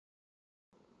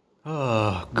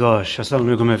Oh gosh,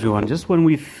 assalamu alaikum everyone. Just when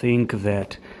we think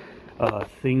that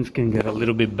things can get a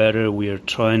little bit better, we are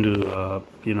trying to,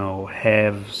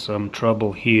 have some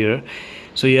trouble here.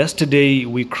 So yesterday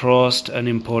we crossed an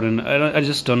important, I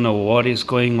just don't know what is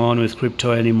going on with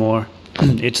crypto anymore.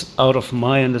 It's out of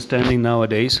my understanding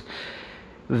nowadays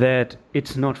that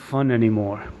it's not fun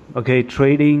anymore. Okay,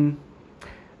 trading,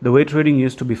 the way trading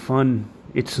used to be fun,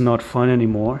 it's not fun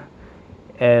anymore.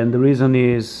 And the reason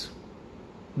is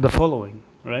the following,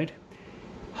 right?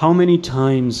 How many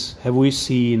times have we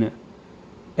seen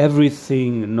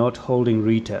everything not holding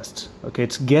retests? Okay,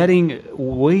 it's getting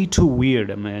way too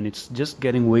weird, man. It's just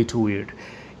getting way too weird.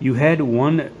 You had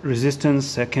one resistance,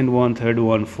 second one, third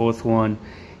one, fourth one.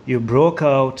 You broke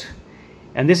out,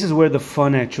 and this is where the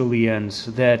fun actually ends,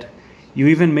 that you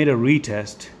even made a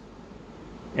retest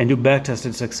and you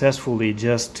backtested successfully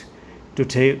just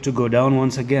to go down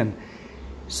once again.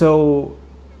 So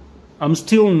I'm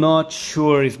still not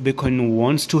sure if Bitcoin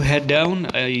wants to head down.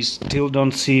 I still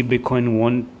don't see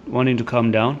Bitcoin wanting to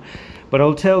come down. But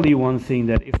I'll tell you one thing,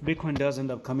 that if Bitcoin does end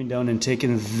up coming down and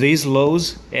taking these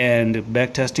lows and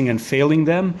backtesting and failing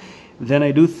them, then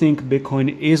I do think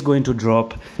Bitcoin is going to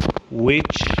drop,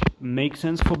 which makes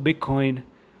sense for Bitcoin.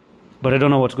 But I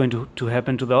don't know what's going to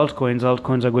happen to the altcoins.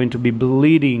 Altcoins are going to be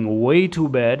bleeding way too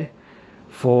bad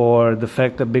for the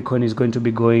fact that Bitcoin is going to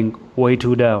be going way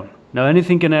too down. Now,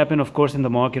 anything can happen, of course, in the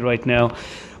market right now.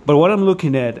 But what I'm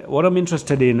looking at, what I'm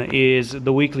interested in is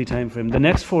the weekly time frame. The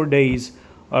next 4 days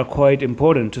are quite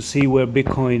important to see where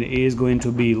Bitcoin is going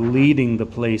to be leading the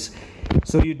place.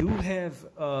 So you do have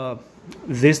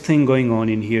this thing going on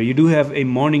in here. You do have a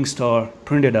morning star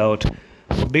printed out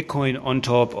for Bitcoin on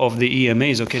top of the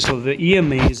EMAs. Okay, so the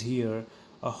EMAs here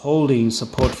are holding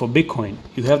support for Bitcoin.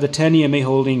 You have the 10 EMA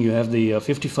holding, you have the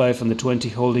 55 and the 20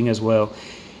 holding as well.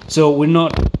 So we're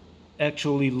not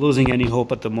actually losing any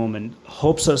hope at the moment.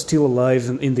 Hopes are still alive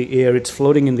in the air. It's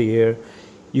floating in the air.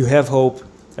 You have hope.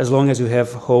 As long as you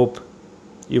have hope,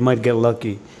 you might get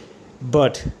lucky.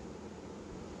 But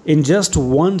in just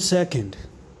 1 second,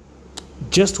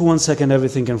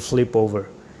 everything can flip over.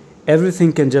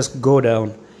 Everything can just go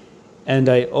down. And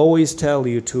I always tell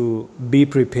you to be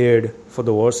prepared for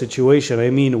the worst situation. I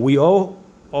mean,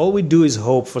 all we do is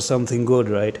hope for something good,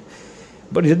 right?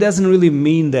 But it doesn't really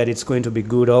mean that it's going to be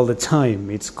good all the time.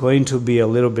 It's going to be a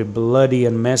little bit bloody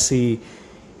and messy,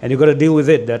 and you got to deal with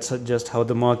it. That's just how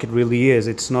the market really is.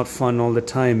 It's not fun all the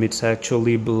time. It's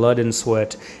actually blood and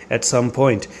sweat at some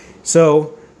point.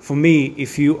 So for me,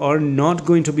 if you are not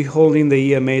going to be holding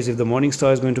the EMAs, if the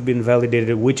Morningstar is going to be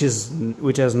invalidated, which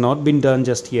has not been done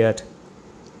just yet,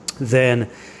 then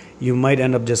you might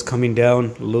end up just coming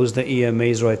down, lose the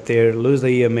EMAs right there, lose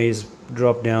the EMAs,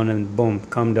 drop down, and boom,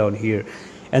 come down here.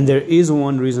 And there is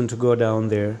one reason to go down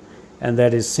there, and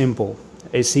that is simple.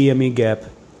 A CME gap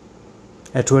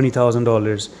at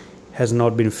 $20,000 has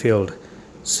not been filled.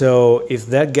 So if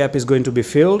that gap is going to be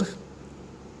filled,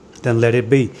 then let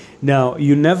it be. Now,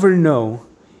 you never know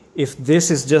if this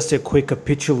is just a quick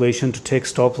capitulation to take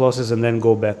stop losses and then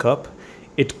go back up.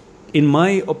 In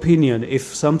my opinion,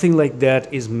 if something like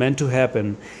that is meant to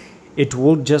happen, it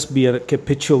will just be a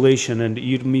capitulation, and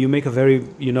you make a very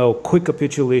quick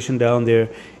capitulation down there,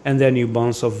 and then you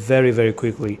bounce off very, very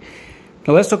quickly.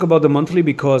 Now let's talk about the monthly,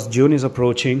 because June is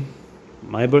approaching,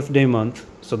 my birthday month.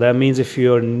 So that means if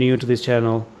you're new to this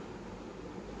channel,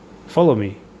 follow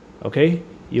me, okay?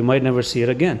 You might never see it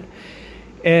again.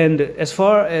 And as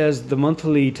far as the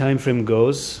monthly time frame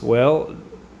goes, well,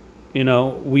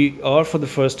 we are for the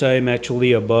first time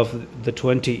actually above the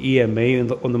 20 EMA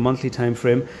on the monthly time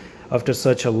frame. After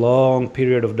such a long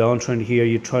period of downtrend here,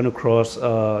 you're trying to cross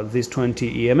this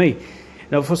 20 EMA.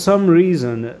 Now, for some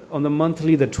reason, on the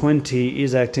monthly, the 20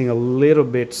 is acting a little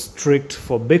bit strict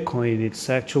for Bitcoin. It's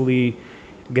actually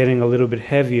getting a little bit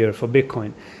heavier for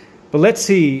Bitcoin. But let's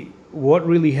see what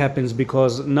really happens,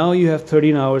 because now you have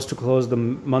 13 hours to close the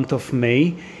month of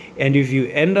May. And if you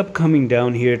end up coming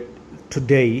down here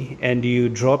today and you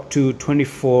drop to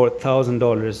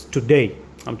 $24,000 today,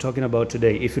 I'm talking about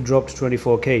today, if you drop to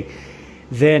 24K,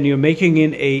 then you're making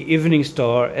in a evening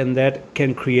star, and that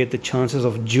can create the chances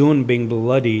of June being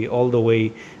bloody all the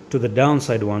way to the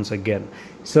downside once again.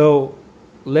 So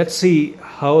let's see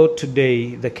how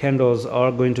today the candles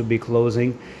are going to be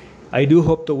closing. I do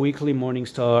hope the weekly morning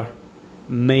star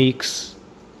makes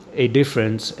a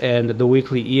difference, and the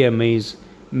weekly EMAs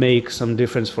make some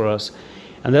difference for us.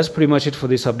 And that's pretty much it for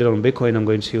this update on Bitcoin. I'm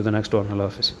going to see you in the next one. Allah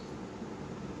Hafiz.